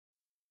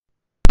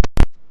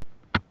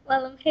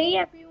Well, hey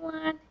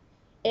everyone,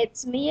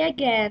 it's me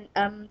again.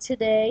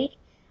 Today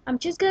I'm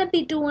just gonna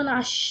be doing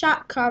a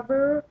short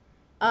cover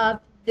of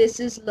 "This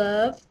Is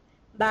Love"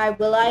 by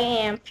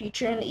will.i.am,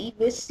 Future, and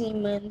Eva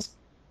Siemens.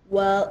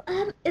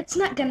 It's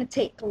not gonna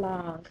take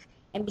long,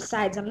 and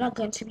besides, I'm not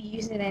going to be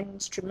using an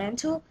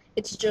instrumental.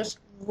 It's just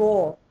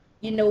raw.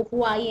 You know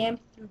who I am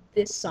through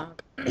this song.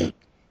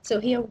 So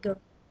here we go.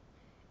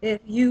 If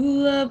you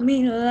love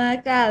me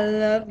like I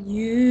love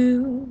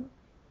you.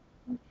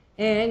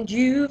 And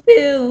you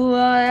feel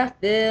what I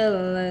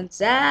feel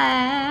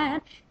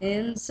inside.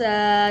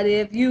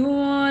 If you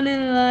want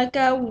it like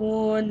I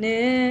want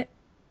it,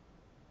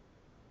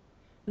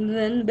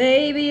 then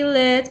baby,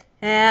 let's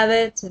have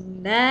it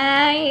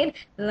tonight.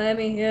 Let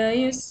me hear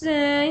you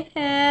say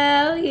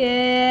hell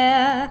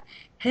yeah,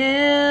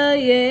 hell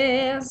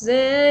yeah,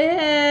 say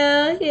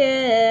hell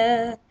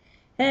yeah,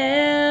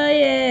 hell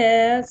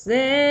yeah,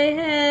 say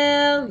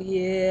hell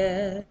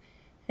yeah.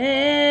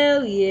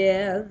 Hell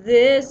yeah,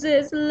 this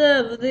is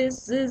love,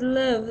 this is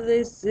love,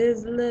 this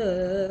is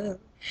love.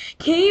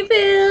 Can you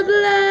feel the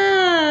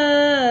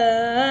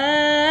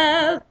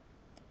love?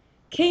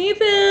 Can you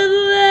feel the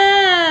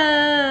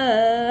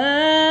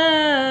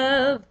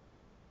love?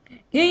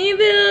 Can you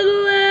feel the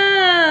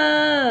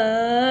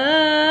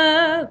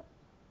love?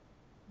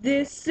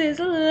 This is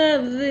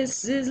love,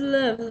 this is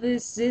love,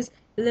 this is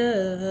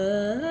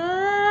love.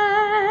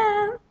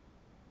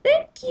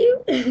 Thank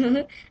you.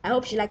 I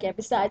hope you like it.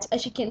 Besides,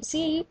 as you can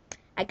see,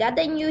 I got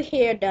the new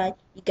hair done.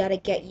 You gotta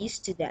get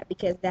used to that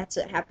because that's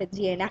what happens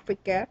here in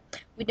Africa.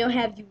 We don't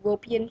have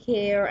European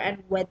hair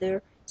and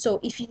weather. So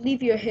if you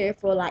leave your hair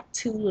for like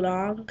too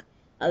long,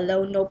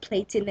 alone, no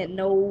plaiting and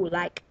no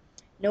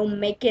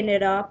making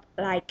it up,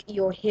 like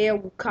your hair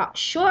will cut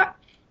short.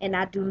 And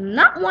I do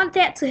not want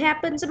that to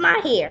happen to my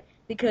hair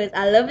because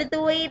I love it the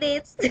way it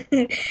is.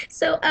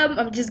 So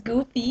I'm just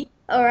goofy.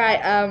 All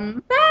right,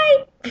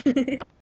 bye.